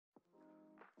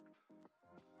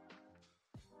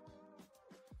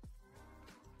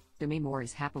Demi Moore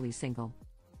is happily single.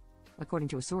 According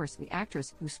to a source, the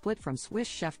actress, who split from Swiss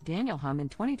chef Daniel Hum in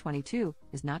 2022,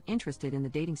 is not interested in the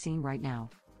dating scene right now.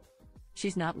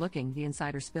 She's not looking, the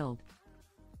insider spilled.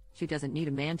 She doesn't need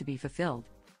a man to be fulfilled.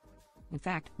 In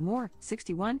fact, Moore,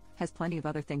 61, has plenty of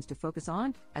other things to focus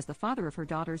on, as the father of her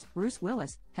daughters, Bruce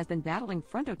Willis, has been battling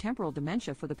frontotemporal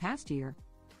dementia for the past year.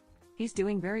 He's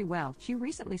doing very well, she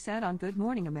recently said on Good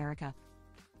Morning America.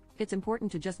 It's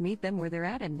important to just meet them where they're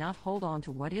at and not hold on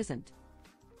to what isn't.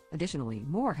 Additionally,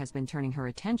 Moore has been turning her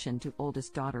attention to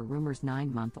oldest daughter Rumer's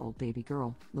 9-month-old baby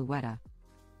girl, Louetta.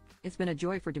 It's been a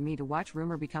joy for Demi to watch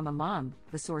Rumer become a mom,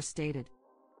 the source stated.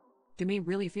 Demi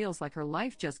really feels like her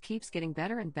life just keeps getting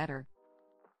better and better.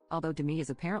 Although Demi is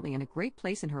apparently in a great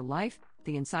place in her life,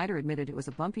 the insider admitted it was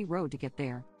a bumpy road to get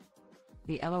there.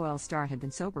 The LOL star had been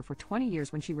sober for 20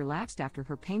 years when she relapsed after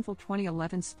her painful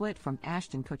 2011 split from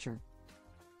Ashton Kutcher.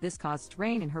 This caused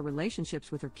strain in her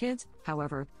relationships with her kids,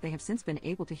 however, they have since been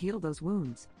able to heal those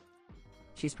wounds.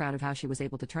 She's proud of how she was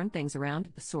able to turn things around,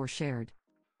 the source shared.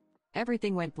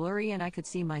 Everything went blurry and I could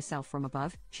see myself from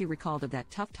above, she recalled of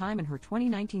that tough time in her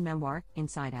 2019 memoir,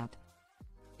 Inside Out.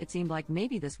 It seemed like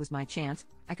maybe this was my chance,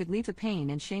 I could leave the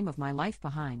pain and shame of my life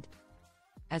behind.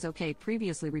 As OK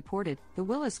previously reported, the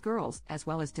Willis girls, as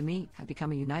well as Demi, have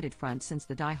become a united front since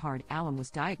the die-hard alum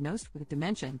was diagnosed with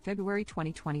dementia in February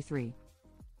 2023.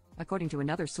 According to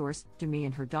another source, Demi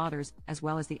and her daughters, as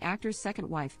well as the actor's second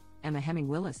wife, Heming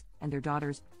Willis, and their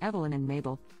daughters, Evelyn and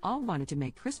Mabel, all wanted to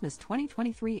make Christmas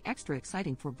 2023 extra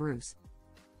exciting for Bruce.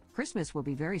 Christmas will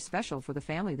be very special for the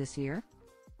family this year.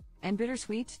 And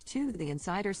bittersweet, too, the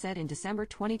insider said in December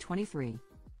 2023.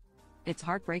 It's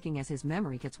heartbreaking as his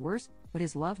memory gets worse, but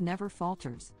his love never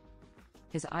falters.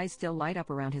 His eyes still light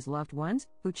up around his loved ones,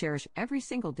 who cherish every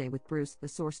single day with Bruce, the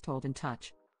source told In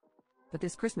Touch. But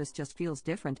this Christmas just feels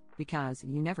different, because,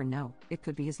 you never know, it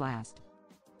could be his last.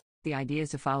 The idea is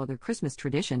to follow their Christmas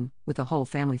tradition, with the whole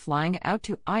family flying out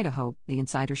to Idaho, the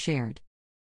insider shared.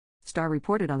 Star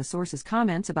reported on the source's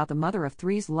comments about the mother of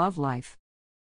three's love life.